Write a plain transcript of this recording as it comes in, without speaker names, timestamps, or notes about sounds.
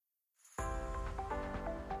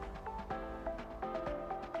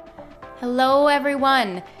Hello,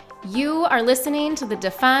 everyone. You are listening to the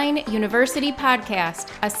Define University podcast,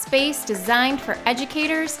 a space designed for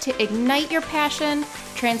educators to ignite your passion,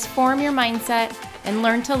 transform your mindset, and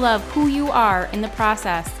learn to love who you are in the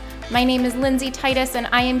process. My name is Lindsay Titus, and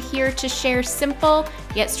I am here to share simple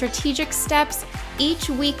yet strategic steps each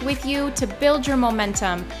week with you to build your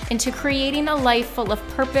momentum into creating a life full of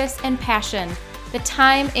purpose and passion. The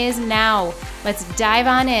time is now. Let's dive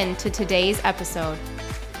on into today's episode.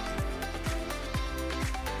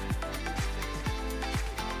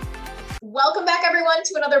 Welcome back, everyone,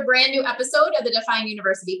 to another brand new episode of the Define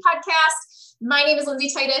University podcast. My name is Lindsay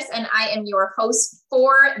Titus, and I am your host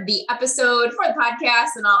for the episode, for the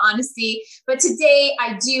podcast, in all honesty. But today,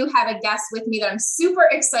 I do have a guest with me that I'm super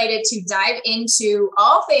excited to dive into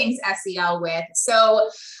all things SEL with. So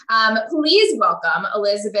please welcome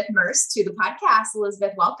Elizabeth Merce to the podcast.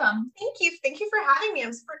 Elizabeth, welcome. Thank you. Thank you for having me.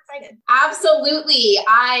 I'm super excited. Absolutely.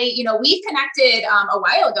 We've connected a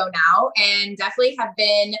while ago now, and definitely have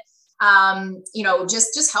been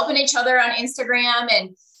just helping each other on Instagram.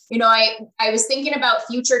 And, I was thinking about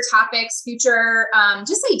future topics,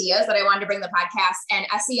 just ideas that I wanted to bring the podcast, and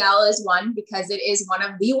SEL is one because it is one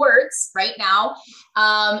of the words right now.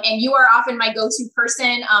 And you are often my go-to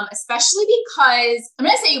person, especially because I'm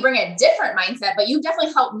going to say you bring a different mindset, but you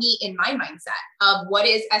definitely help me in my mindset of what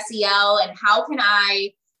is SEL and how can I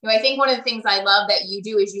think one of the things I love that you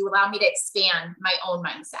do is you allow me to expand my own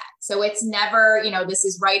mindset. So it's never, this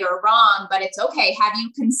is right or wrong, but it's okay. Have you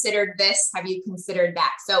considered this? Have you considered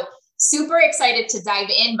that? So super excited to dive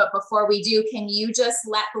in. But before we do, can you just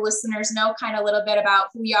let the listeners know kind of a little bit about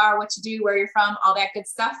who you are, what you do, where you're from, all that good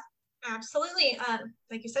stuff? Absolutely.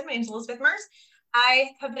 Like you said, my name is Elizabeth Merce. I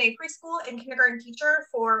have been a preschool and kindergarten teacher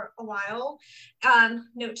for a while.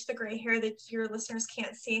 Note to the gray hair that your listeners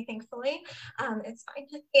can't see, thankfully. It's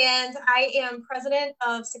fine. And I am president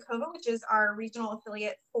of SECOVA, which is our regional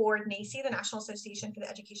affiliate for NACCE, the National Association for the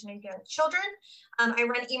Education of Young Children. I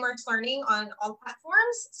run Merce learning on all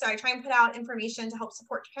platforms. So I try and put out information to help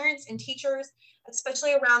support parents and teachers,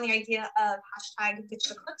 especially around the idea of hashtag Ditch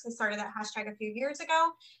the Clips. I started that hashtag a few years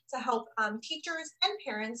ago to help teachers and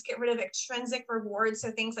parents get rid of extrinsic rewards.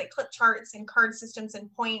 So things like clip charts and card systems and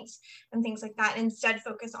points and things like that, and instead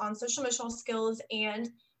focus on social emotional skills and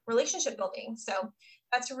relationship building. So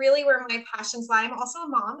that's really where my passions lie. I'm also a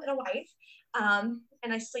mom and a wife,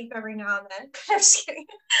 and I sleep every now and then. I'm just kidding.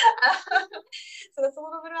 So that's a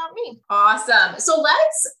little bit about me. Awesome. So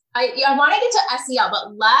I want to get to SEL, but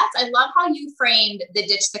I love how you framed the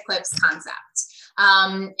Ditch the Clips concept.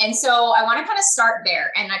 And so I want to kind of start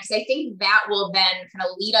there. And because I think that will then kind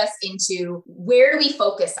of lead us into where do we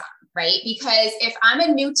focus on, right? Because if I'm a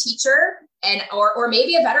new teacher or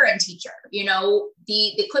maybe a veteran teacher,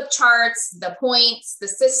 the clip charts, the points, the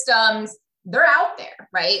systems, they're out there,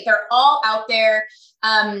 right? They're all out there.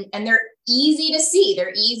 And they're easy to see.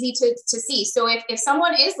 They're easy to see. So if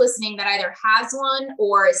someone is listening that either has one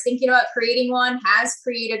or is thinking about creating one, has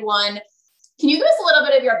created one, can you give us a little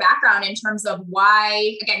bit of your background in terms of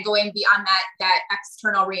why, again, going beyond that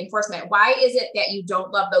external reinforcement, why is it that you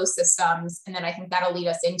don't love those systems? And then I think that'll lead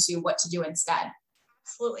us into what to do instead.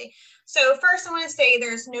 Absolutely. So first I want to say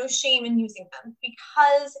there's no shame in using them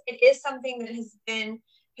because it is something that has been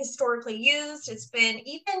historically used. It's been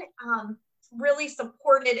even really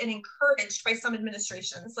supported and encouraged by some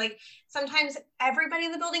administrations. Like sometimes everybody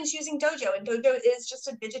in the building is using Dojo, and Dojo is just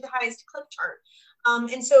a digitized clip chart.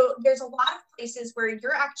 And so there's a lot of places where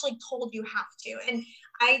you're actually told you have to. And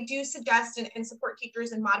I do suggest and support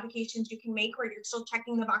teachers in modifications you can make where you're still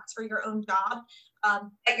checking the box for your own job,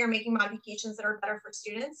 that you're making modifications that are better for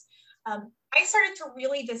students. I started to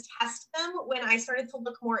really just test them when I started to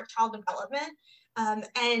look more at child development.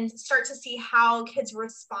 And start to see how kids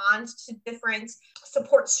respond to different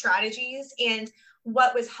support strategies and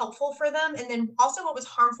what was helpful for them, and then also what was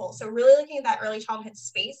harmful. So really looking at that early childhood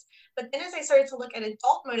space. But then as I started to look at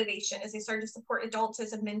adult motivation, as I started to support adults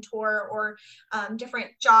as a mentor or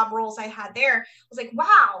different job roles I had there, I was like,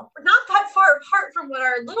 wow, we're not that far apart from what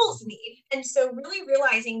our littles need. And so really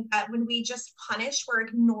realizing that when we just punish, we're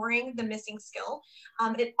ignoring the missing skill.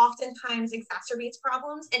 It oftentimes exacerbates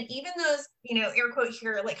problems. And even those, air quote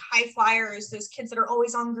here, like high flyers, those kids that are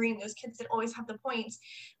always on green, those kids that always have the points,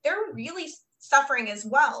 they're really suffering as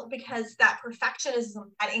well because that perfectionism,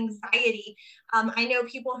 that anxiety. I know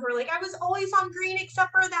people who are like, I was always on green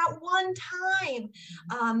except for that one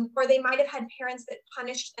time. Or they might have had parents that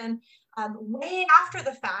punished them way after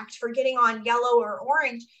the fact for getting on yellow or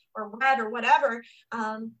orange or red or whatever.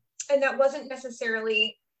 And that wasn't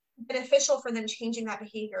necessarily beneficial for them changing that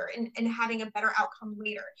behavior and having a better outcome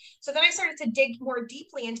later. So then I started to dig more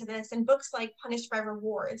deeply into this in books like Punished by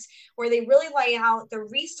Rewards, where they really lay out the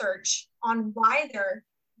research on why they're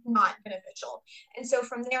not beneficial. And so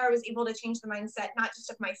from there, I was able to change the mindset, not just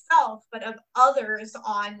of myself, but of others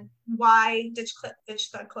on why ditch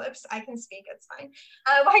the clips. I can speak, it's fine.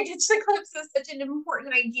 Why ditch the clips is such an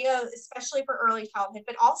important idea, especially for early childhood,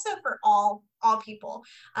 but also for all people.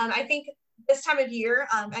 I think this time of year,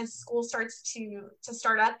 as school starts to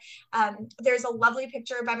start up, there's a lovely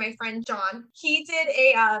picture by my friend John. He did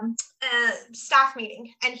a staff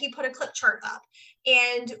meeting and he put a clip chart up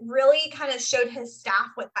and really kind of showed his staff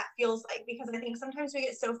what that feels like, because I think sometimes we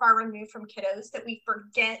get so far removed from kiddos that we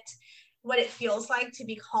forget what it feels like to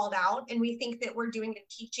be called out. And we think that we're doing a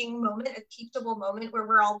teaching moment, a teachable moment where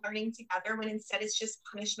we're all learning together, when instead it's just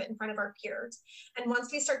punishment in front of our peers. And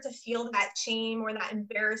once we start to feel that shame or that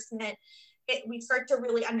embarrassment, we start to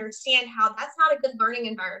really understand how that's not a good learning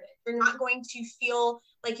environment. You're not going to feel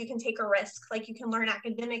like you can take a risk, like you can learn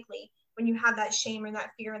academically, when you have that shame and that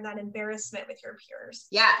fear and that embarrassment with your peers.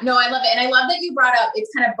 Yeah, no, I love it. And I love that you brought up,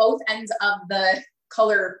 it's kind of both ends of the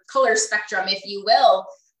color spectrum, if you will.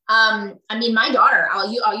 I mean, my daughter,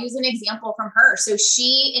 I'll use an example from her. So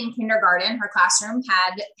she, in kindergarten, her classroom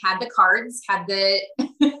had the cards, had the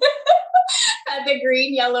had the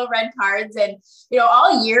green, yellow, red cards. And,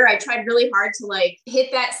 all year I tried really hard to like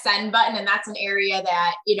hit that send button. And that's an area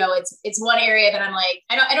that, it's one area that I'm like,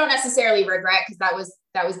 I don't necessarily regret, because that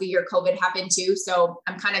was the year COVID happened too. So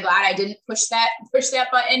I'm kind of glad I didn't push that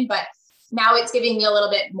button, but now it's giving me a little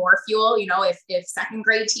bit more fuel. If second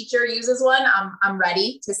grade teacher uses one, I'm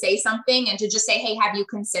ready to say something and to just say, hey, have you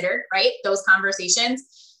considered, right? Those conversations.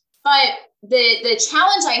 But the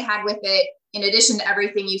challenge I had with it, in addition to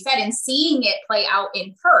everything you said, and seeing it play out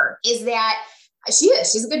in her, is that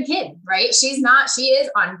she's a good kid, right? She is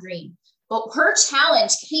on green, but her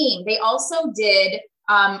challenge came, they also did,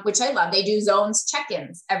 which I love. They do zones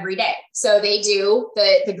check-ins every day. So they do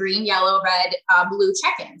the green, yellow, red, blue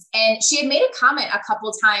check-ins. And she had made a comment a couple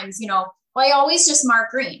of times, well, I always just mark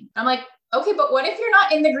green. I'm like, okay, but what if you're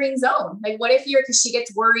not in the green zone? Like, what if because she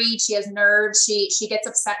gets worried, she has nerves, she gets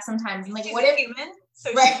upset sometimes. I'm like, she's what if human?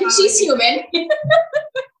 So right? She's human.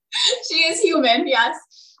 She is human. Yes.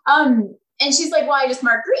 And she's like, well, I just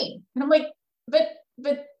marked green. And I'm like, but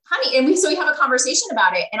honey, and we have a conversation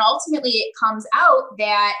about it. And ultimately it comes out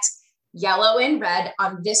that yellow and red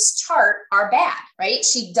on this chart are bad, right?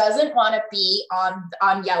 She doesn't want to be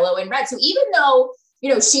on yellow and red. So even though,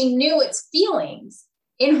 she knew its feelings,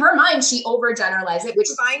 in her mind, she overgeneralized it, which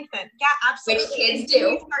combines them. Yeah, absolutely. Which kids do.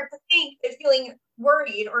 You start to think that feeling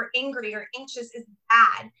worried or angry or anxious is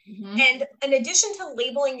bad. Mm-hmm. And in addition to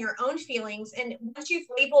labeling your own feelings, and once you've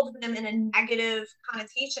labeled them in a negative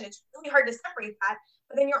connotation, it's really hard to separate that.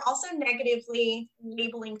 But then you're also negatively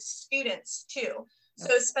labeling students too.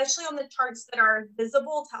 So especially on the charts that are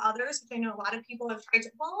visible to others, which I know a lot of people have tried to,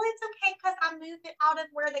 well, it's okay because I moved it out of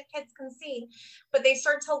where the kids can see, but they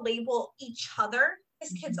start to label each other.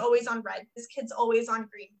 This kid's always on red. This kid's always on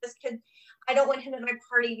green. This kid, I don't want him at my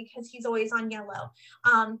party because he's always on yellow.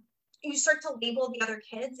 You start to label the other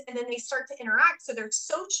kids, and then they start to interact. So their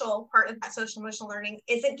social part of that social emotional learning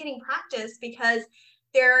isn't getting practiced because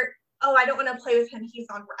they're, oh, I don't want to play with him. He's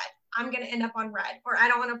on red. I'm going to end up on red. Or I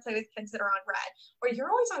don't want to play with kids that are on red. Or you're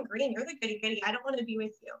always on green. You're the goody goody. I don't want to be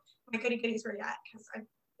with you. My goody goodies were yet. Because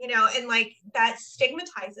and like that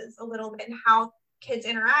stigmatizes a little bit in how kids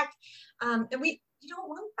interact. And you don't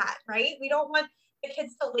want that, right? We don't want the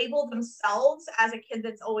kids to label themselves as a kid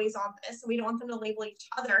that's always on this. We don't want them to label each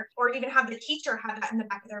other, or even have the teacher have that in the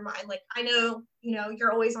back of their mind. Like, I know,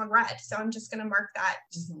 you're always on red, so I'm just going to mark that.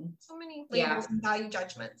 Mm-hmm. So many labels and value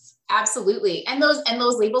judgments. Absolutely. And those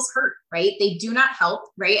labels hurt, right? They do not help,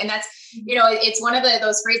 right? And that's, it's one of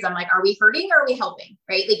those phrases. I'm like, are we hurting or are we helping?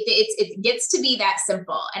 Right? Like it gets to be that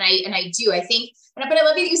simple. And I think, but I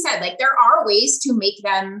love that you said, like, there are ways to make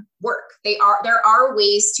them work. There are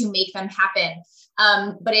ways to make them happen.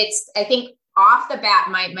 But I think off the bat,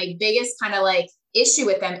 my biggest kind of like issue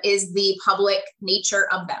with them is the public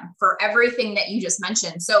nature of them, for everything that you just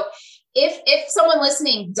mentioned. So if someone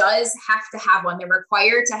listening does have to have one, they're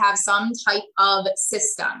required to have some type of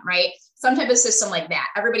system, right? Some type of system like that.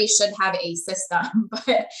 Everybody should have a system,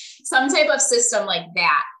 but some type of system like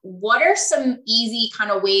that. What are some easy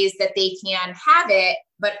kind of ways that they can have it,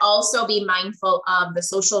 but also be mindful of the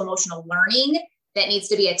social emotional learning that needs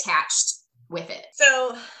to be attached with it?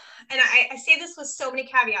 So, and I say this with so many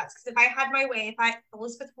caveats, because if I had my way, if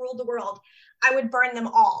Elizabeth ruled the world, I would burn them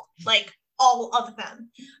all, like all of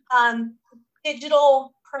them.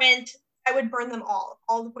 Digital, print, I would burn them all.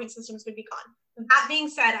 All the point systems would be gone. That being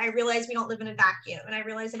said, I realize we don't live in a vacuum, and I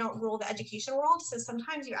realize I don't rule the education world. So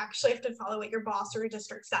sometimes you actually have to follow what your boss or your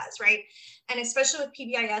district says, right? And especially with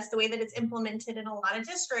PBIS, the way that it's implemented in a lot of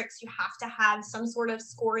districts, you have to have some sort of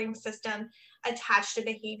scoring system attached to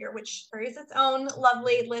behavior, which carries its own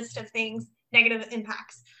lovely list of things, negative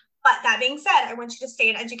impacts. But that being said, I want you to stay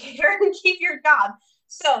an educator and keep your job.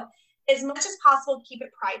 So as much as possible, keep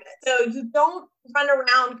it private. So you don't run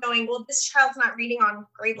around going, well, this child's not reading on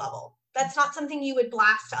grade level. That's not something you would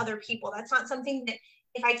blast to other people. That's not something that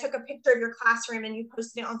if I took a picture of your classroom and you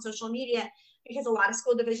posted it on social media, because a lot of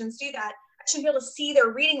school divisions do that, I should be able to see their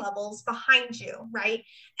reading levels behind you, right?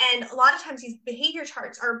 And a lot of times these behavior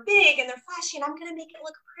charts are big and they're flashy, and I'm going to make it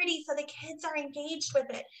look pretty so the kids are engaged with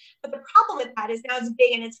it. But the problem with that is now it's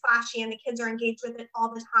big and it's flashy and the kids are engaged with it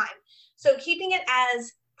all the time. So keeping it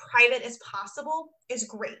as private as possible is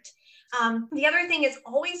great. The other thing is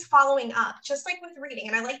always following up, just like with reading.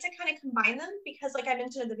 And I like to kind of combine them because, like I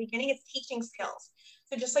mentioned at the beginning, it's teaching skills.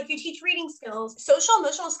 So just like you teach reading skills, social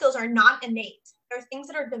emotional skills are not innate. They're things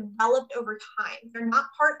that are developed over time. They're not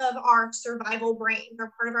part of our survival brain.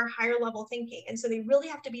 They're part of our higher level thinking. And so they really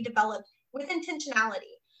have to be developed with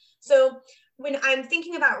intentionality. So when I'm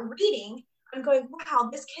thinking about reading, I'm going, wow,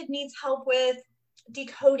 this kid needs help with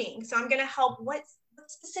decoding. So I'm going to help what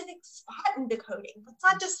specific spot in decoding. Let's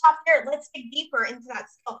not just stop there. Let's dig deeper into that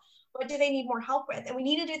skill. What do they need more help with? And we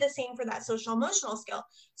need to do the same for that social emotional skill.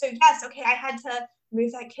 So yes, okay, I had to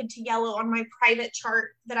move that kid to yellow on my private chart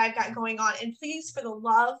that I've got going on. And please, for the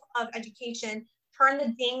love of education, turn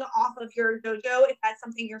the ding off of your dojo if that's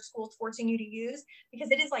something your school's forcing you to use,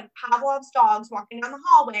 because it is like Pavlov's dogs walking down the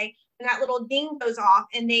hallway and that little ding goes off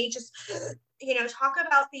and they just, talk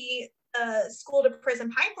about the school to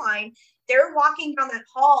prison pipeline. They're walking down that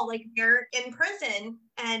hall like they're in prison.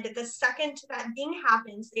 And the second that ding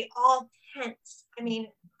happens, they all tense. I mean,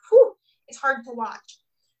 it's hard to watch.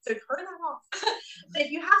 So turn that off. But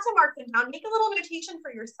if you have to mark them down, make a little notation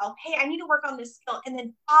for yourself. Hey, I need to work on this skill. And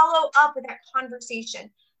then follow up with that conversation.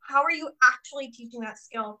 How are you actually teaching that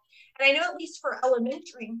skill? And I know at least for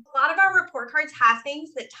elementary, a lot of our report cards have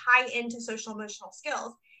things that tie into social emotional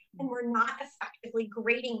skills, and we're not effectively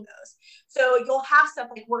grading those. So you'll have stuff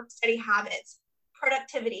like work study habits,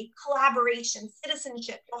 productivity, collaboration,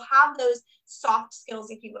 citizenship. You'll have those soft skills,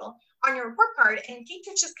 if you will, on your report card, and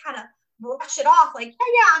teachers just kind of brush it off like,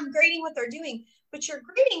 yeah, I'm grading what they're doing, but you're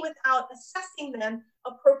grading without assessing them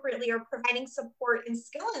appropriately or providing support and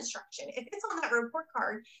skill instruction. If it's on that report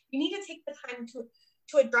card, you need to take the time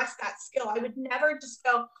to address that skill. I would never just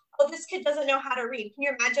go, oh, this kid doesn't know how to read. Can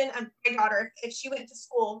you imagine my daughter, if she went to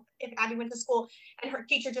school, if Abby went to school and her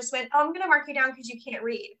teacher just went, oh, I'm going to mark you down because you can't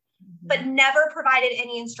read, but never provided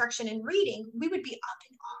any instruction in reading, we would be up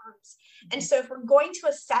in arms. And so if we're going to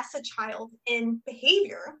assess a child in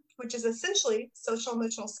behavior, which is essentially social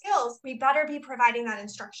emotional skills, we better be providing that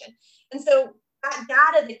instruction. And so that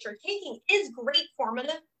data that you're taking is great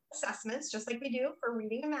formative assessments, just like we do for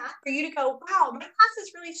reading and math, for you to go, wow, my class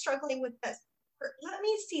is really struggling with this. Let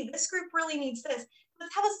me see, this group really needs this.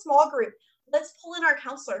 Let's have a small group. Let's pull in our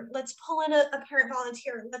counselor. Let's pull in a parent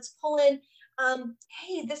volunteer. Let's pull in,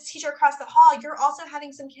 hey, this teacher across the hall, you're also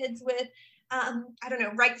having some kids with,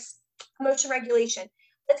 emotion regulation.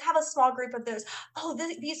 Let's have a small group of those. Oh,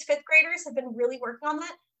 these fifth graders have been really working on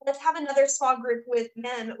that. Let's have another small group with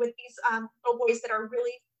them, with these little boys that are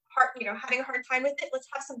really hard, having a hard time with it. Let's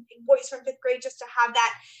have some big boys from fifth grade just to have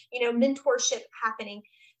that, mentorship happening.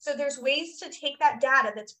 So there's ways to take that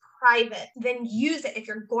data that's private, then use it. If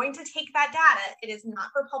you're going to take that data, it is not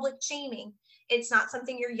for public shaming. It's not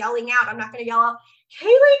something you're yelling out. I'm not going to yell out, Kaylee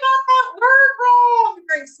got that word wrong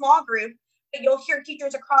during small group. But you'll hear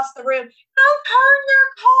teachers across the room, don't turn your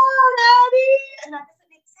card, Abby. And that doesn't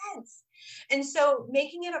make sense. And so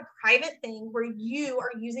making it a private thing where you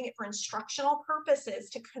are using it for instructional purposes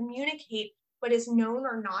to communicate what is known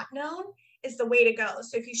or not known is the way to go.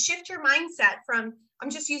 So if you shift your mindset from, I'm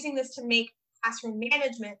just using this to make classroom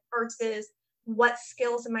management versus what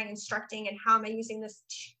skills am I instructing and how am I using this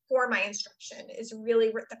for my instruction is really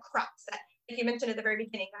the crux that, like you mentioned at the very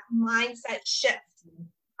beginning, that mindset shift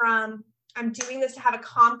from I'm doing this to have a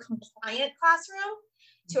calm, compliant classroom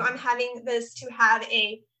to I'm having this to have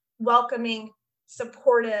a welcoming,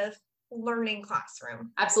 supportive learning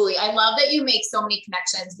classroom. Absolutely. I love that you make so many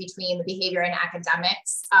connections between the behavior and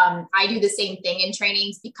academics. I do the same thing in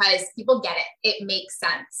trainings because people get it. It makes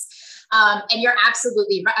sense. And you're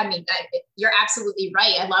absolutely right. I mean, you're absolutely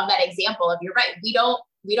right. I love that example of you're right. We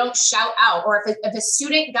don't shout out, or if a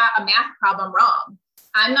student got a math problem wrong,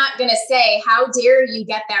 I'm not going to say, how dare you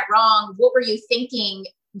get that wrong? What were you thinking?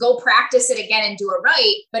 Go practice it again and do it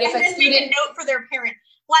right. But if a student, make a note for their parent,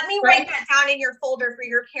 let me write that down in your folder for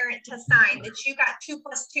your parent to sign that you got 2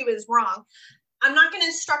 + 2 is wrong. I'm not going to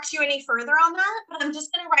instruct you any further on that, but I'm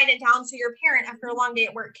just going to write it down so your parent, after a long day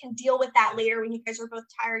at work, can deal with that later when you guys are both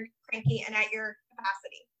tired, cranky, and at your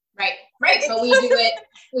capacity. Right. But we do it.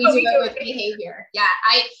 We do it with behavior. Yeah.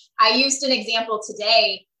 I used an example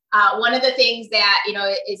today. One of the things that,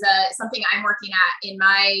 is something I'm working at in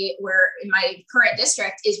my current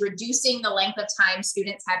district is reducing the length of time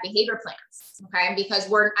students have behavior plans. Okay.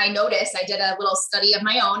 Because I noticed, I did a little study of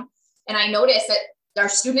my own, and I noticed that our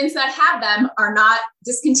students that have them are not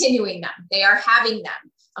discontinuing them. They are having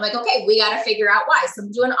them. I'm like, okay, we got to figure out why. So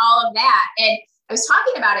I'm doing all of that. And I was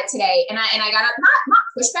talking about it today, and I got not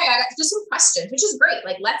pushback. I got just some questions, which is great.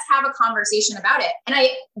 Like, let's have a conversation about it. And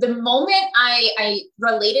the moment I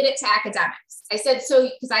related it to academics, I said,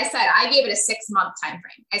 because I gave it a 6-month time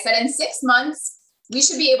frame. I said, in 6 months, we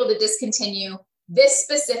should be able to discontinue this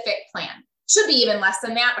specific plan. Should be even less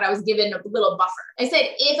than that, but I was given a little buffer. I said,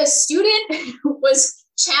 if a student was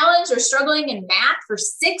challenged or struggling in math for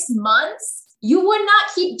 6 months, you would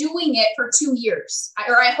not keep doing it for 2 years,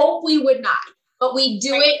 or I hope we would not, but we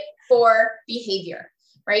do it for behavior,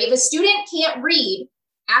 right? If a student can't read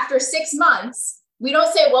after 6 months, we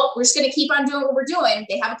don't say, well, we're just going to keep on doing what we're doing.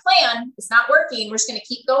 They have a plan. It's not working. We're just going to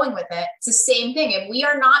keep going with it. It's the same thing. If we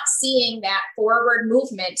are not seeing that forward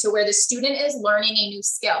movement to where the student is learning a new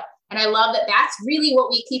skill. And I love that that's really what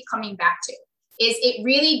we keep coming back to, is it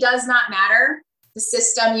really does not matter the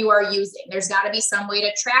system you are using. There's got to be some way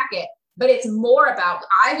to track it, but it's more about,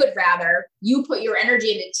 I would rather you put your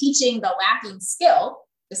energy into teaching the lacking skill,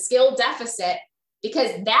 the skill deficit,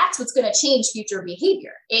 because that's what's going to change future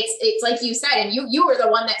behavior. It's like you said, and you were the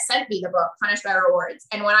one that sent me the book, Punish by Rewards.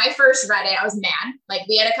 And when I first read it, I was mad. Like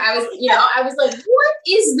I was like, what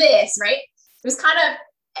is this? Right. It was kind of,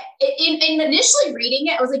 in initially reading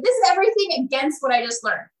it, I was like, this is everything against what I just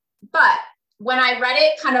learned. But when I read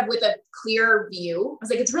it kind of with a clear view, I was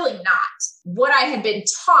like, it's really not. What I had been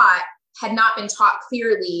taught had not been taught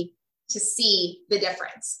clearly to see the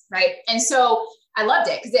difference, right? And so I loved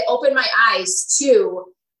it because it opened my eyes to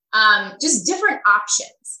just different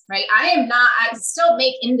options, right? I still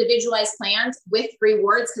make individualized plans with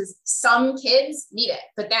rewards because some kids need it,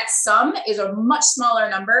 but that some is a much smaller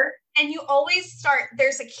number. And you always start,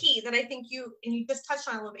 there's a key that I think you just touched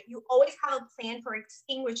on a little bit. You always have a plan for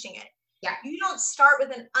extinguishing it. Yeah. You don't start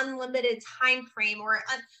with an unlimited time frame or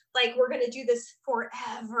like, we're going to do this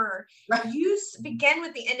forever. Right. You begin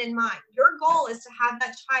with the end in mind. Your goal is to have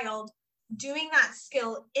that child doing that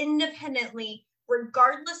skill independently,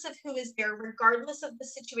 regardless of who is there, regardless of the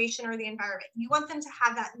situation or the environment. You want them to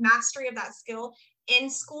have that mastery of that skill in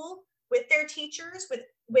school with their teachers,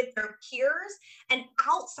 with their peers, and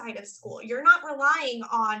outside of school. You're not relying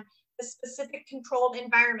on a specific controlled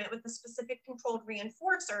environment with the specific controlled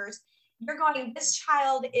reinforcers. You're going, this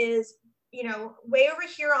child is, way over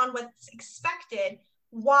here on what's expected.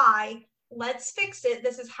 Why? Let's fix it.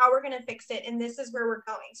 This is how we're going to fix it. And this is where we're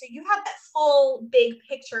going. So you have that full big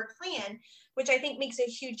picture plan, which I think makes a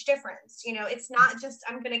huge difference. It's not just,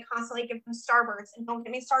 I'm going to constantly give them Starbursts, and don't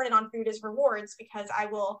get me started on food as rewards, because I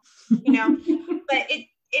will, but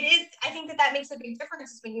it is, I think that makes a big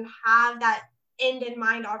difference, is when you have that end in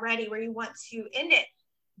mind already where you want to end it.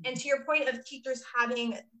 And to your point of teachers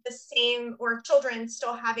having the same, or children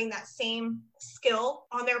still having that same skill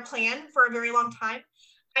on their plan for a very long time,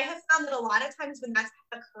 I have found that a lot of times when that's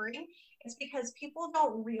occurring, it's because people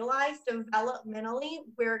don't realize developmentally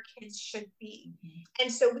where kids should be. Mm-hmm.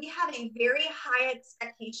 And so we have a very high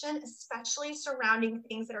expectation, especially surrounding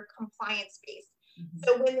things that are compliance-based. Mm-hmm.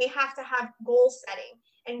 So when they have to have goal setting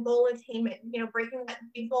and goal attainment, breaking that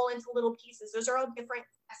big goal into little pieces, those are all different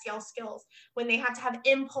SEL skills. When they have to have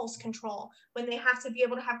impulse control, when they have to be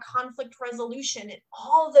able to have conflict resolution, and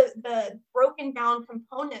all the broken down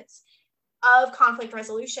components of conflict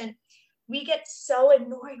resolution, we get so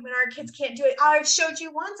annoyed when our kids can't do it. I've showed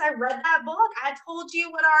you once, I read that book, I told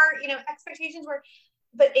you what our expectations were,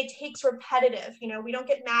 but it takes repetitive. We don't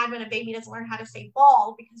get mad when a baby doesn't learn how to say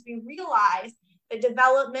ball, because we realize that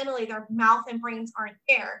developmentally their mouth and brains aren't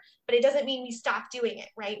there. But it doesn't mean we stop doing it,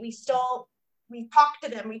 right? We talk to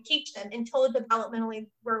them, we teach them until developmentally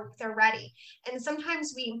they're ready. And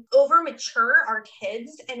sometimes we over mature our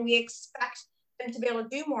kids and we expect them to be able to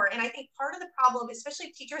do more. And I think part of the problem, especially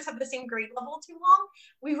if teachers have the same grade level too long,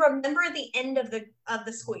 we remember the end of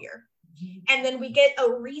the school year. And then we get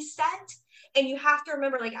a reset, and you have to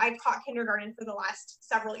remember, like, I taught kindergarten for the last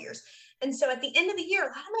several years. And so at the end of the year, a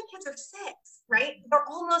lot of my kids are 6, right? They're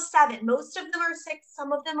almost 7. Most of them are 6.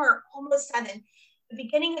 Some of them are almost 7. The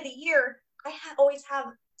beginning of the year, I always have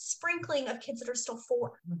sprinkling of kids that are still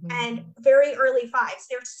 4 Mm-hmm. and very early 5s.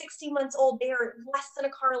 They're 60 months old. They are less than a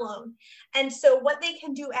car loan. And so what they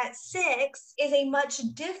can do at 6 is a much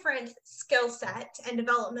different skill set and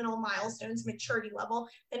developmental milestones, maturity level,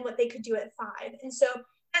 than what they could do at 5. And so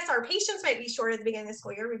yes, our patience might be short at the beginning of the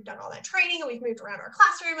school year. We've done all that training and we've moved around our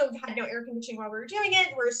classroom and we've had no air conditioning while we were doing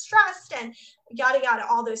it. We're stressed and yada, yada,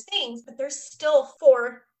 all those things, but there's still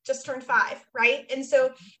 4, just turned 5, right? And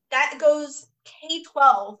so that goes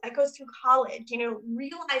K-12, that goes through college, you know,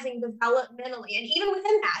 realizing developmentally, and even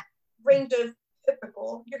within that range of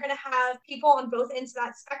typical, you're going to have people on both ends of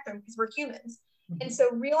that spectrum because we're humans. Mm-hmm. And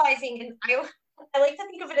so realizing, and I like to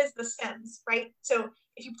think of it as the Sims, right? So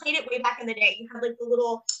if you played it way back in the day, you had like the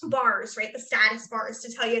little bars, right? The status bars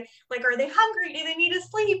to tell you, like, are they hungry? Do they need to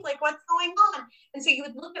sleep? Like, what's going on? And so you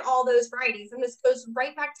would look at all those varieties. And this goes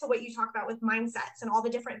right back to what you talk about with mindsets and all the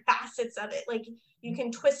different facets of it. Like, you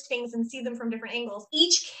can twist things and see them from different angles.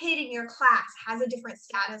 Each kid in your class has a different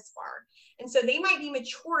status bar. And so they might be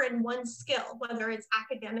mature in one skill, whether it's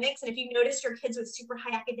academics. And if you notice your kids with super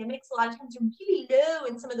high academics, a lot of times they're really low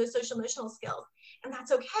in some of those social emotional skills. And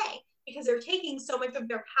that's okay, because they're taking so much of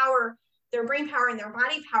their power, their brain power and their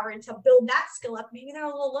body power to build that skill up. Maybe they're a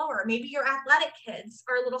little lower. Maybe your athletic kids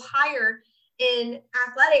are a little higher in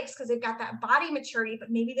athletics because they've got that body maturity,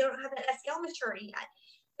 but maybe they don't have that SEL maturity yet.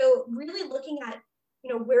 So really looking at,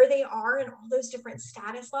 you know, where they are in all those different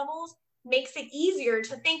status levels makes it easier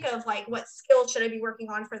to think of like, what skill should I be working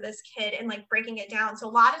on for this kid, and like breaking it down. So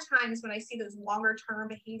a lot of times when I see those longer term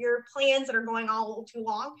behavior plans that are going on a little too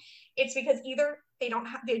long, it's because either they don't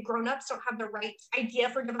have, the grown-ups don't have the right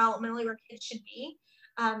idea for developmentally where kids should be,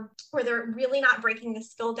 where they're really not breaking the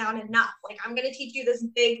skill down enough. Like, I'm going to teach you this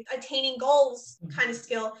big attaining goals kind of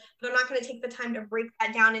skill, but I'm not going to take the time to break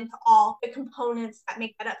that down into all the components that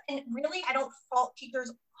make that up. And really, I don't fault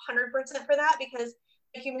teachers 100% for that, because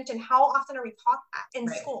like you mentioned, how often are we taught that in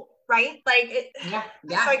school, right? Like, yeah.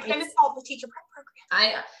 So I kind of fault the teacher prep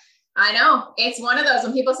program. I know. It's one of those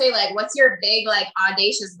when people say like, what's your big, like,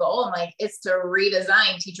 audacious goal? I'm like, it's to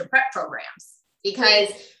redesign teacher prep programs, because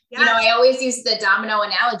you know, I always use the domino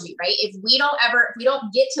analogy, right? If we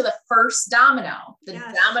don't get to the first domino, the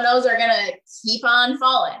dominoes are going to keep on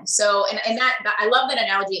falling. So, and that, I love that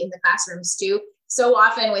analogy in the classrooms too. So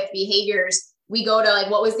often with behaviors, we go to like,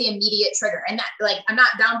 what was the immediate trigger? And that, like, I'm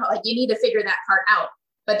not down, like, you need to figure that part out.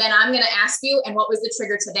 But then I'm going to ask you, and what was the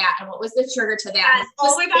trigger to that? And what was the trigger to that? Yes,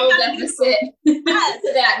 all the way back down to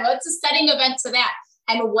that. What's the setting event to that?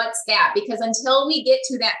 And what's that? Because until we get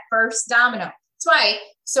to that first domino, that's why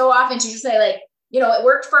so often teachers say like, you know, it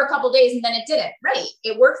worked for a couple of days and then it didn't. Right.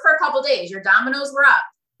 It worked for a couple of days. Your dominoes were up.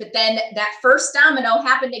 But then that first domino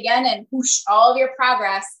happened again, and whoosh, all of your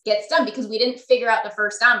progress gets done because we didn't figure out the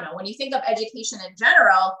first domino. When you think of education in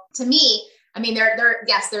general, to me, I mean,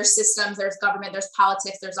 yes, there's systems, there's government, there's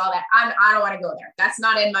politics, there's all that. I don't want to go there. That's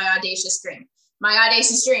not in my audacious dream. My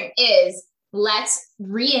audacious dream is, let's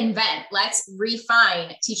reinvent, let's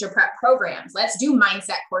refine teacher prep programs. Let's do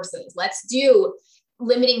mindset courses. Let's do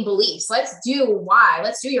limiting beliefs. Let's do why.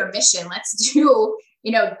 Let's do your mission. Let's do,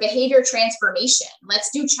 you know, behavior transformation. Let's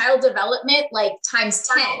do child development like times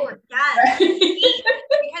 10. Yes. Right? Because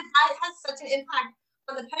that has such an impact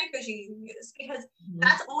on the pedagogy you use, because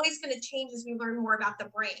that's always going to change as we learn more about the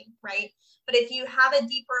brain, right? But if you have a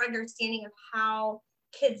deeper understanding of how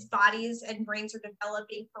kids' bodies and brains are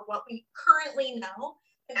developing for what we currently know,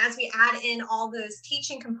 and as we add in all those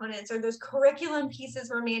teaching components or those curriculum pieces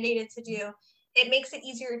we're mandated to do, it makes it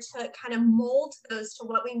easier to kind of mold those to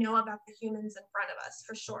what we know about the humans in front of us,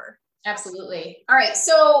 for sure. Absolutely. All right.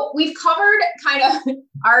 So we've covered kind of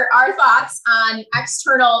our thoughts on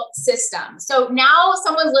external systems. So now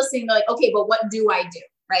someone's listening, they're like, okay, but what do I do?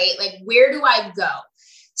 Right? Like, where do I go?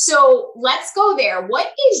 So let's go there.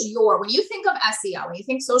 What is when you think of SEL, when you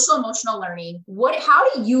think social emotional learning, how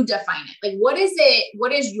do you define it? Like, what is it?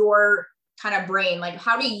 What is your kind of brain? Like,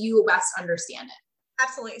 how do you best understand it?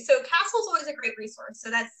 Absolutely. So CASEL's always a great resource. So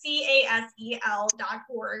that's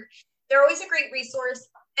CASEL.org. They're always a great resource.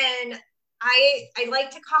 And I like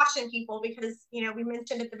to caution people because, you know, we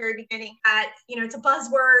mentioned at the very beginning that, you know, it's a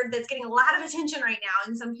buzzword that's getting a lot of attention right now.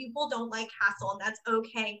 And some people don't like CASEL, and that's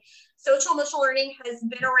okay. Social emotional learning has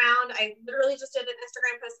been around. I literally just did an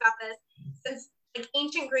Instagram post about this since like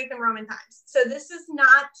ancient Greek and Roman times. So this is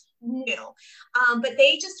not new, but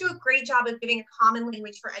they just do a great job of giving a common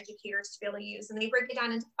language for educators to be able to use. And they break it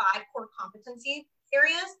down into 5 core competency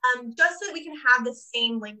areas, just so that we can have the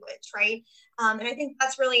same language, right? And I think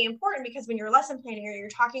that's really important, because when you're a lesson planning or you're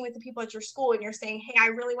talking with the people at your school and you're saying, hey, I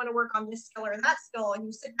really want to work on this skill or that skill, and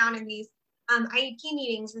you sit down in these IEP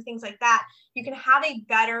meetings or things like that, you can have a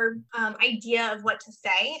better idea of what to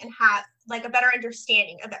say and have like a better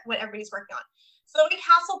understanding of what everybody's working on. So the way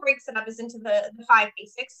Castle breaks it up is into the 5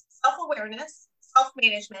 basics: self-awareness,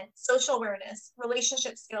 self-management, social awareness,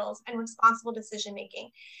 relationship skills, and responsible decision-making.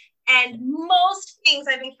 And most things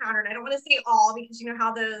I've encountered, I don't want to say all because you know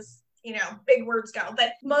how those, big words go,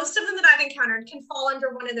 but most of them that I've encountered can fall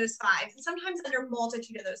under one of those 5, and sometimes under a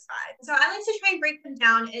multitude of those 5. So I like to try and break them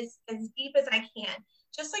down as deep as I can,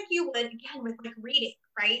 just like you would, again, with like reading,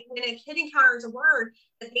 right? When a kid encounters a word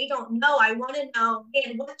that they don't know, I want to know,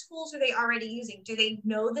 man, what tools are they already using? Do they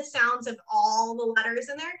know the sounds of all the letters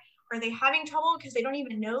in there? Are they having trouble because they don't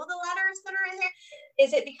even know the letters that are in there?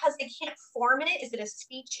 Is it because they can't form it? Is it a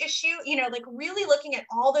speech issue? Like really looking at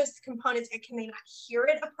all those components. Can they not hear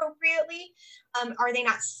it appropriately? Are they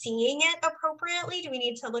not seeing it appropriately? Do we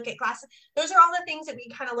need to look at glasses? Those are all the things that we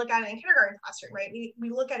kind of look at in a kindergarten classroom, right? We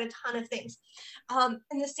look at a ton of things. And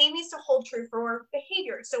the same needs to hold true for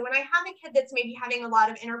behavior. So when I have a kid that's maybe having a lot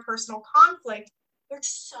of interpersonal conflict, there's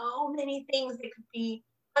so many things that could be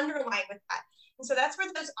underlying with that. And so that's where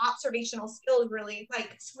those observational skills really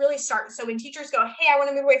start. So when teachers go, hey, I want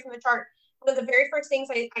to move away from the chart, one of the very first things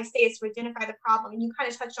I say is to identify the problem. And you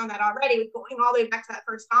kind of touched on that already with going all the way back to that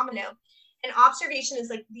first domino. And observation is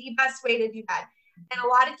like the best way to do that. And a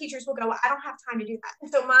lot of teachers will go, well, I don't have time to do that.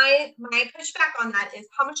 And so my pushback on that is,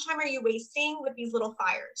 how much time are you wasting with these little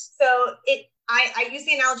fires? So I use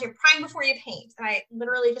the analogy of prime before you paint. And I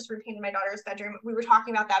literally just repainted my daughter's bedroom. We were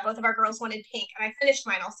talking about that. Both of our girls wanted pink, and I finished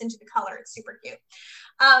mine. I'll send you the color. It's super cute.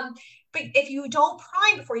 But if you don't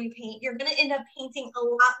prime before you paint, you're going to end up painting a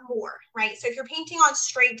lot more, right? So if you're painting on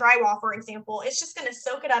straight drywall, for example, it's just going to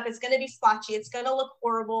soak it up. It's going to be splotchy. It's going to look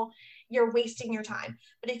horrible. You're wasting your time.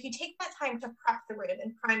 But if you take that time to prep the room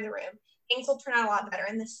and prime the room, things will turn out a lot better.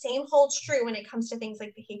 And the same holds true when it comes to things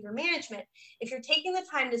like behavior management. If you're taking the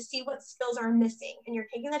time to see what skills are missing and you're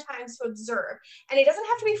taking the time to observe, and it doesn't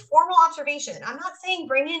have to be formal observation. I'm not saying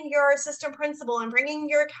bring in your assistant principal and bring in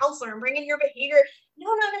your counselor and bring in your behavior.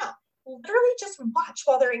 No. Literally just watch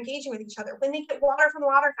while they're engaging with each other. When they get water from the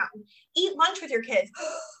water fountain, eat lunch with your kids.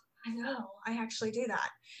 I know, I actually do that.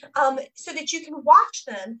 So that you can watch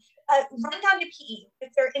them run down to PE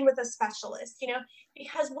if they're in with a specialist,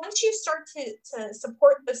 because once you start to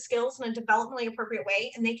support those skills in a developmentally appropriate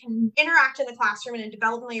way, and they can interact in the classroom in a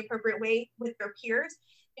developmentally appropriate way with their peers,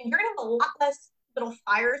 and you're going to have a lot less little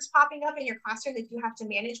fires popping up in your classroom that you have to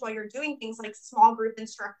manage while you're doing things like small group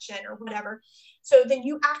instruction or whatever. So then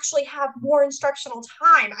you actually have more instructional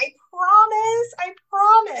time. I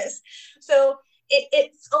promise. So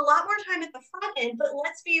it's a lot more time at the front end, but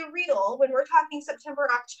let's be real. When we're talking September,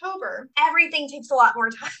 October, everything takes a lot more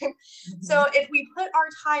time. Mm-hmm. So if we put our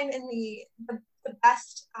time in the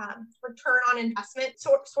best return on investment,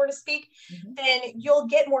 so to speak, mm-hmm. then you'll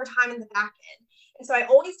get more time in the back end. And so I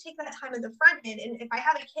always take that time in the front end. And if I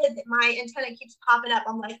have a kid that my antenna keeps popping up,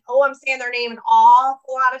 I'm like, oh, I'm saying their name an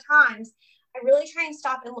awful lot of times. I really try and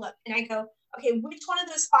stop and look. And I go, okay, which one of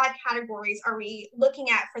those 5 categories are we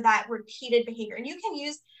looking at for that repeated behavior? And you can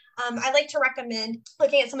use, I like to recommend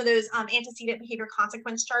looking at some of those antecedent behavior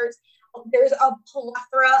consequence charts. There's a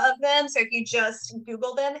plethora of them. So if you just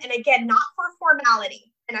Google them, and again, not for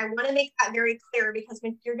formality. And I want to make that very clear, because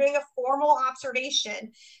when you're doing a formal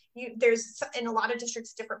observation, there's in a lot of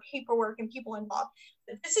districts different paperwork and people involved.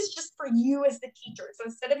 But this is just for you as the teacher. So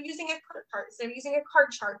instead of using a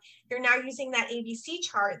card chart, you're now using that ABC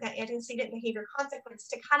chart, that antecedent behavior consequence,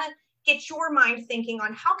 to kind of get your mind thinking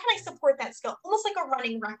on how can I support that skill, almost like a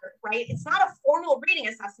running record, right? It's not a formal reading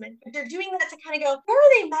assessment, but they're doing that to kind of go, where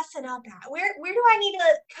are they messing up at? Where do I need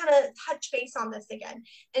to kind of touch base on this again?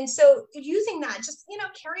 And so using that, just,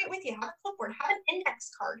 carry it with you, have a clipboard, have an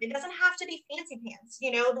index card. It doesn't have to be fancy pants,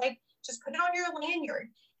 like just put it on your lanyard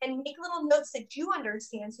and make little notes that you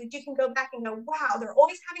understand, so that you can go back and go, wow, they're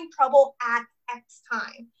always having trouble at X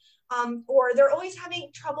time. Or they're always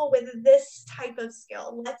having trouble with this type of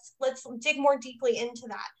skill. Let's dig more deeply into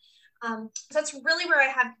that. So that's really where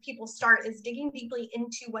I have people start, is digging deeply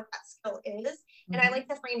into what that skill is. Mm-hmm. And I like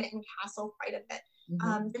to frame it in Castle quite a bit.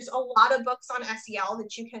 Mm-hmm. There's a lot of books on SEL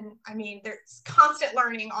that you can, there's constant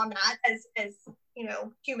learning on that as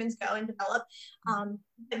humans go and develop.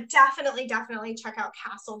 But definitely check out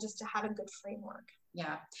Castle just to have a good framework.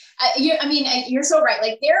 Yeah. You're so right.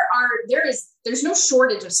 Like there's no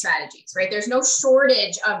shortage of strategies, right? There's no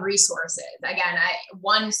shortage of resources. Again,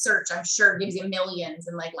 one search, I'm sure, gives you millions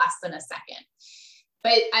in like less than a second.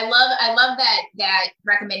 But I love that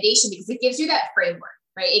recommendation, because it gives you that framework,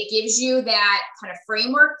 right? It gives you that kind of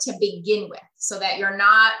framework to begin with, so that you're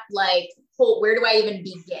not like where do I even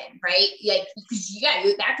begin, right? Like,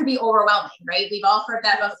 that could be overwhelming, right? We've all heard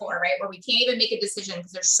that before, right? Where we can't even make a decision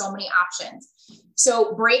because there's so many options.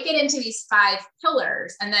 So break it into these 5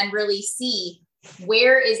 pillars and then really see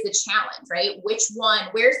where is the challenge, right? Which one,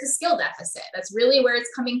 where's the skill deficit? That's really where it's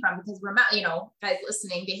coming from, because guys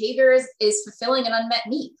listening, behavior is fulfilling an unmet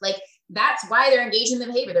need. Like, that's why they're engaged in the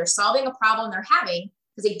behavior. They're solving a problem they're having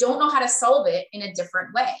because they don't know how to solve it in a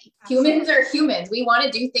different way. Absolutely. Humans are humans. We want to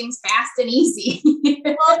do things fast and easy.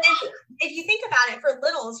 Well, if you think about it, for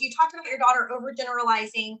littles, you talked about your daughter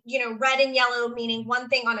overgeneralizing, red and yellow meaning one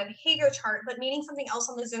thing on a behavior chart, but meaning something else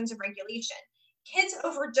on the zones of regulation. Kids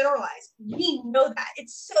overgeneralize. We know that.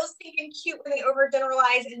 It's so stinking cute when they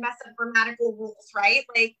overgeneralize and mess up grammatical rules, right?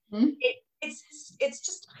 Like, it's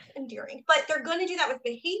just endearing. But they're going to do that with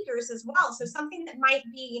behaviors as well. So something that might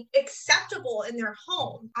be acceptable in their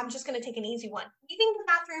home, I'm just going to take an easy one. Leaving the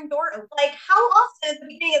bathroom door open. Like, how often at the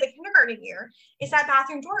beginning of the kindergarten year is that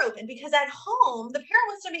bathroom door open? Because at home, the parent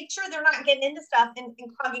wants to make sure they're not getting into stuff and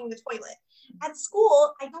clogging the toilet. At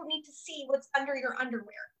school, I don't need to see what's under your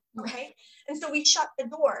underwear. Okay. And so we shut the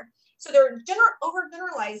door. So they're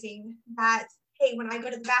overgeneralizing that, hey, when I go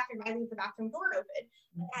to the bathroom, I leave the bathroom door open.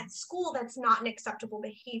 At school, that's not an acceptable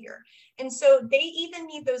behavior. And so they even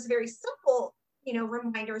need those very simple,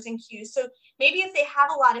 reminders and cues. So maybe if they have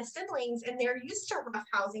a lot of siblings and they're used to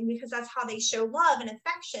roughhousing because that's how they show love and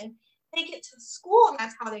affection, they get to school and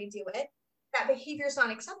that's how they do it. That behavior is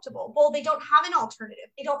not acceptable. Well, they don't have an alternative.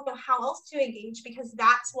 They don't know how else to engage because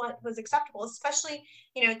that's what was acceptable, especially,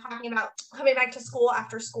 talking about coming back to school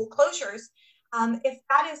after school closures. If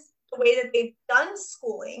that is the way that they've done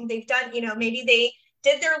schooling, they've done, maybe they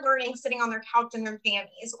did their learning sitting on their couch in their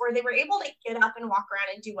jammies, or they were able to get up and walk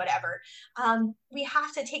around and do whatever. We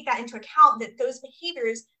have to take that into account, that those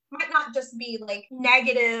behaviors might not just be like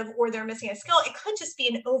negative or they're missing a skill. It could just be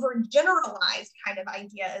an overgeneralized kind of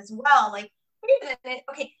idea as well. Like, wait a minute,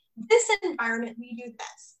 okay, this environment, we do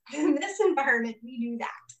this. In this environment, we do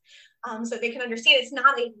that. So they can understand it's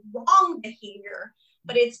not a wrong behavior,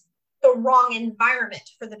 but it's the wrong environment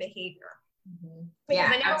for the behavior.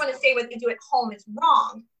 Because I never want to say what they do at home is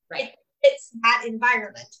wrong. Right. It fits that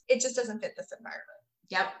environment. It just doesn't fit this environment.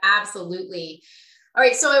 Yep, absolutely. All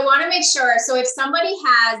right. So I want to make sure. So if somebody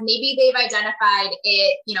maybe they've identified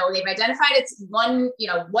it, they've identified it's one,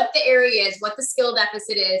 what the area is, what the skill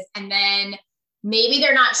deficit is, and then maybe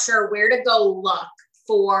they're not sure where to go look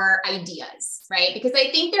for ideas, right? Because I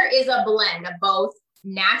think there is a blend of both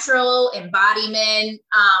natural embodiment,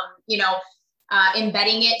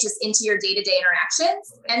 embedding it just into your day-to-day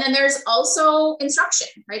interactions. And then there's also instruction,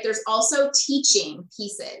 right? There's also teaching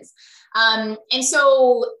pieces. And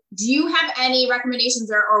so do you have any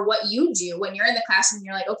recommendations or what you do when you're in the classroom and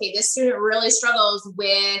you're like, okay, this student really struggles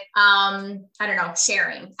with,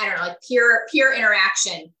 sharing, like peer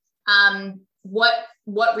interaction.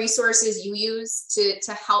 What resources you use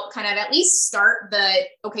to help kind of at least start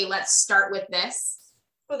let's start with this.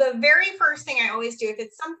 Well, the very first thing I always do, if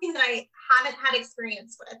it's something that I haven't had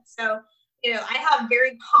experience with, so, I have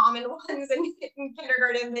very common ones in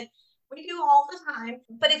kindergarten that we do all the time,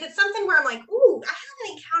 but if it's something where I'm like, ooh, I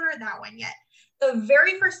haven't encountered that one yet, the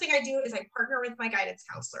very first thing I do is I partner with my guidance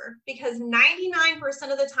counselor, because 99%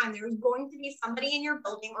 of the time there's going to be somebody in your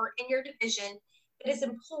building or in your division that is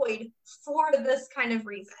employed for this kind of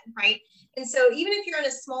reason, right? And so even if you're in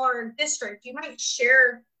a smaller district, you might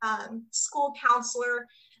share school counselor.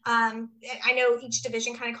 I know each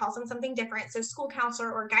division kind of calls them something different. So school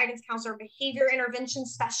counselor or guidance counselor, behavior intervention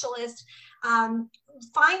specialist,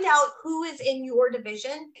 find out who is in your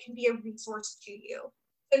division can be a resource to you.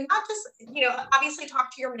 And not just, obviously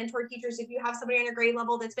talk to your mentor teachers. If you have somebody on your grade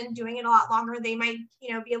level that's been doing it a lot longer, they might,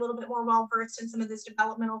 be a little bit more well-versed in some of those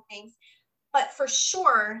developmental things. But for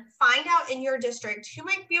sure, find out in your district who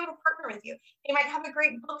might be able to partner with you. They might have a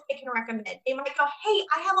great book they can recommend. They might go, hey,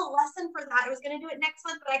 I have a lesson for that. I was going to do it next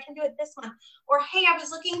month, but I can do it this month. Or, hey, I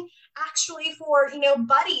was looking actually for,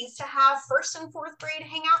 buddies to have 1st and 4th grade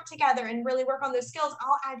hang out together and really work on those skills.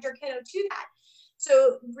 I'll add your kiddo to that.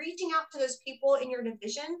 So reaching out to those people in your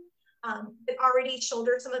division that already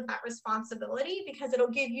shoulder some of that responsibility, because it'll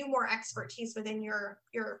give you more expertise within your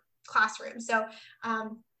classroom. So,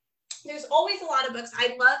 there's always a lot of books.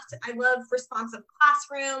 I love Responsive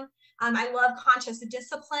Classroom. I love Conscious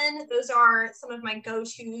Discipline. Those are some of my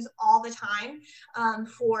go-tos all the time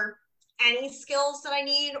for any skills that I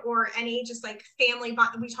need, or any just like family.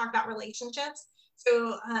 We talk about relationships.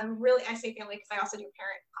 So really, I say family because I also do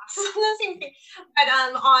parent classes on the same thing, but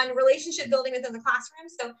on relationship building within the classroom.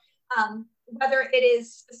 So Whether it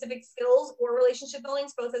is specific skills or relationship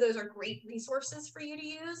buildings, both of those are great resources for you to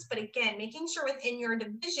use. But again, making sure within your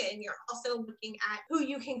division, you're also looking at who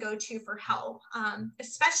you can go to for help,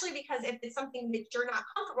 especially because if it's something that you're not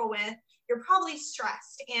comfortable with, you're probably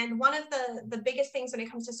stressed. And one of the biggest things when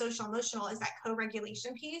it comes to social emotional is that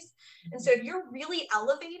co-regulation piece. And so if you're really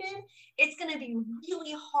elevated, it's going to be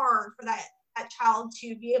really hard for that child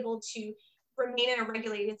to be able to remain in a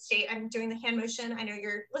regulated state. I'm doing the hand motion. I know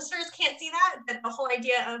your listeners can't see that, but the whole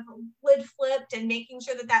idea of lid flipped and making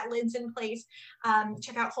sure that that lid's in place.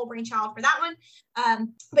 Check out Whole Brain Child for that one.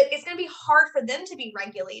 But it's going to be hard for them to be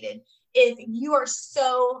regulated if you are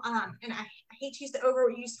so, and I hate to use the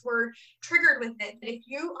overused word, triggered with it, but if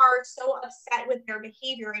you are so upset with their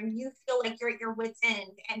behavior and you feel like you're at your wit's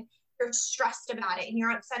end and you're stressed about it and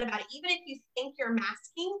you're upset about it, even if you think you're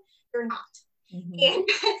masking, you're not. Mm-hmm. And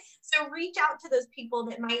so reach out to those people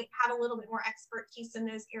that might have a little bit more expertise in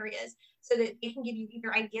those areas so that they can give you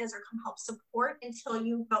either ideas or come help support until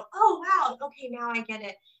you go, oh, wow, okay, now I get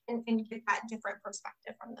it, and get that different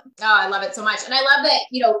perspective from them. Oh, I love it so much. And I love that,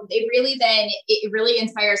 it really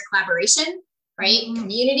inspires collaboration, right? Mm-hmm.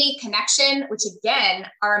 Community, connection, which again,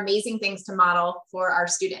 are amazing things to model for our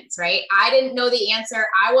students, right? I didn't know the answer.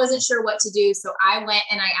 I wasn't sure what to do. So I went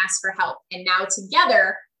and I asked for help. And now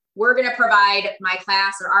together, we're going to provide my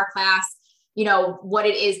class or our class, what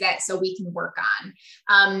it is that so we can work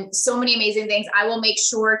on. So many amazing things. I will make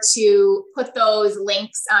sure to put those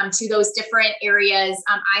links to those different areas.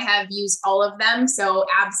 I have used all of them. So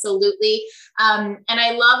absolutely. And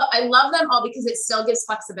I love them all because it still gives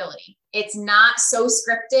flexibility. It's not so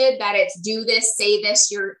scripted that it's do this, say this,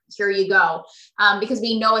 here you go. Because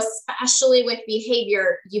we know, especially with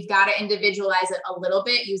behavior, you've got to individualize it a little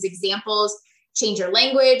bit, use examples, change your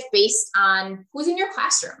language based on who's in your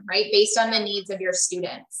classroom, right? Based on the needs of your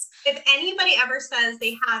students. If anybody ever says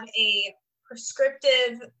they have a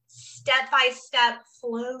prescriptive step-by-step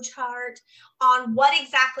flow chart on what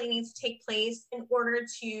exactly needs to take place in order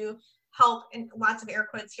to help, in lots of air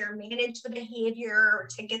quotes here, manage the behavior,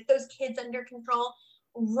 to get those kids under control,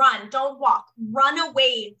 run, don't walk, run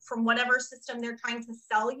away from whatever system they're trying to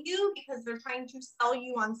sell you, because they're trying to sell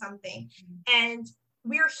you on something. And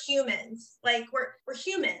we're humans, we're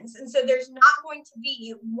humans. And so there's not going to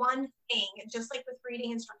be one thing, just like with reading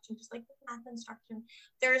instruction, just like with math instruction,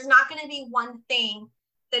 there's not going to be one thing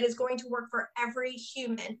that is going to work for every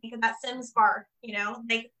human, because that Sims bar, they're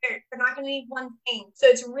not going to be one thing. So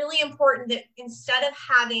it's really important that instead of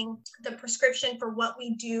having the prescription for what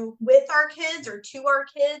we do with our kids or to our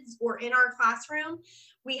kids or in our classroom,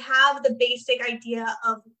 we have the basic idea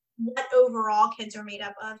of what overall kids are made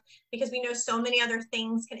up of, because we know so many other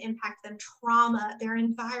things can impact them: trauma, their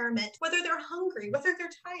environment, whether they're hungry, whether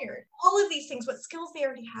they're tired, all of these things, what skills they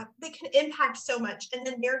already have, they can impact so much. And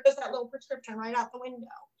then there goes that little prescription right out the window.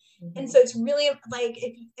 Mm-hmm. And so it's really like,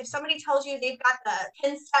 if somebody tells you they've got the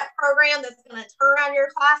 10-step program that's going to turn around your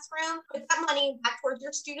classroom, put that money back towards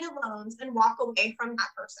your student loans and walk away from that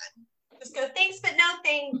person. Just go, thanks, but no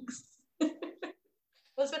thanks.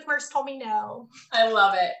 Elizabeth Merce told me no. I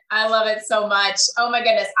love it. I love it so much. Oh my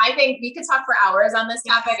goodness. I think we could talk for hours on this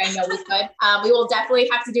topic. I know we could. We will definitely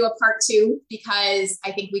have to do a part 2, because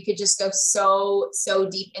I think we could just go so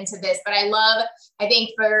deep into this. But I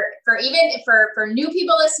think for new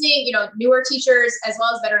people listening, newer teachers as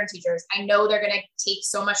well as veteran teachers, I know they're going to take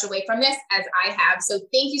so much away from this, as I have. So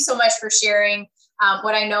thank you so much for sharing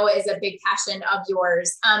what I know is a big passion of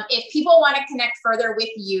yours. If people want to connect further with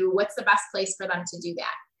you, what's the best place for them to do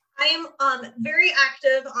that? I am very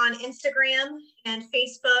active on Instagram and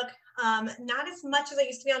Facebook. Not as much as I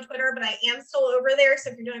used to be on Twitter, but I am still over there.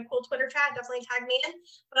 So if you're doing a cool Twitter chat, definitely tag me in.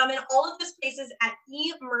 But I'm in all of those places at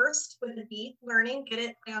Merce with a B, learning, get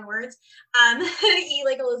it, play on words. E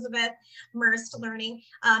like Elizabeth, Merce learning.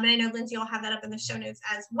 And I know Lindsay will have that up in the show notes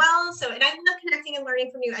as well. So, and I love connecting and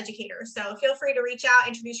learning from new educators. So feel free to reach out,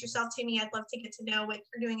 introduce yourself to me. I'd love to get to know what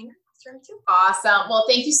you're doing in your classroom too. Awesome. Well,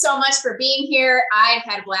 thank you so much for being here. I've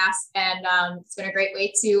had a blast, and it's been a great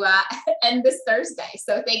way to end this Thursday.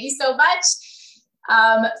 So thank you so much.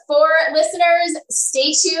 For listeners,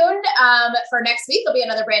 stay tuned. For next week, there'll be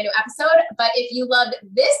another brand new episode. But if you loved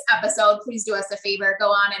this episode, please do us a favor, go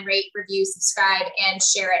on and rate, review, subscribe, and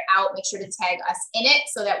share it out. Make sure to tag us in it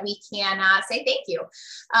so that we can say thank you.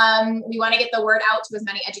 We want to get the word out to as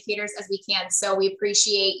many educators as we can. So we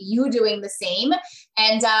appreciate you doing the same.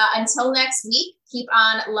 And until next week, keep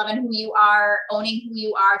on loving who you are, owning who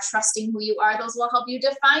you are, trusting who you are. Those will help you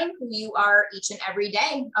define who you are each and every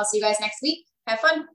day. I'll see you guys next week. Have fun.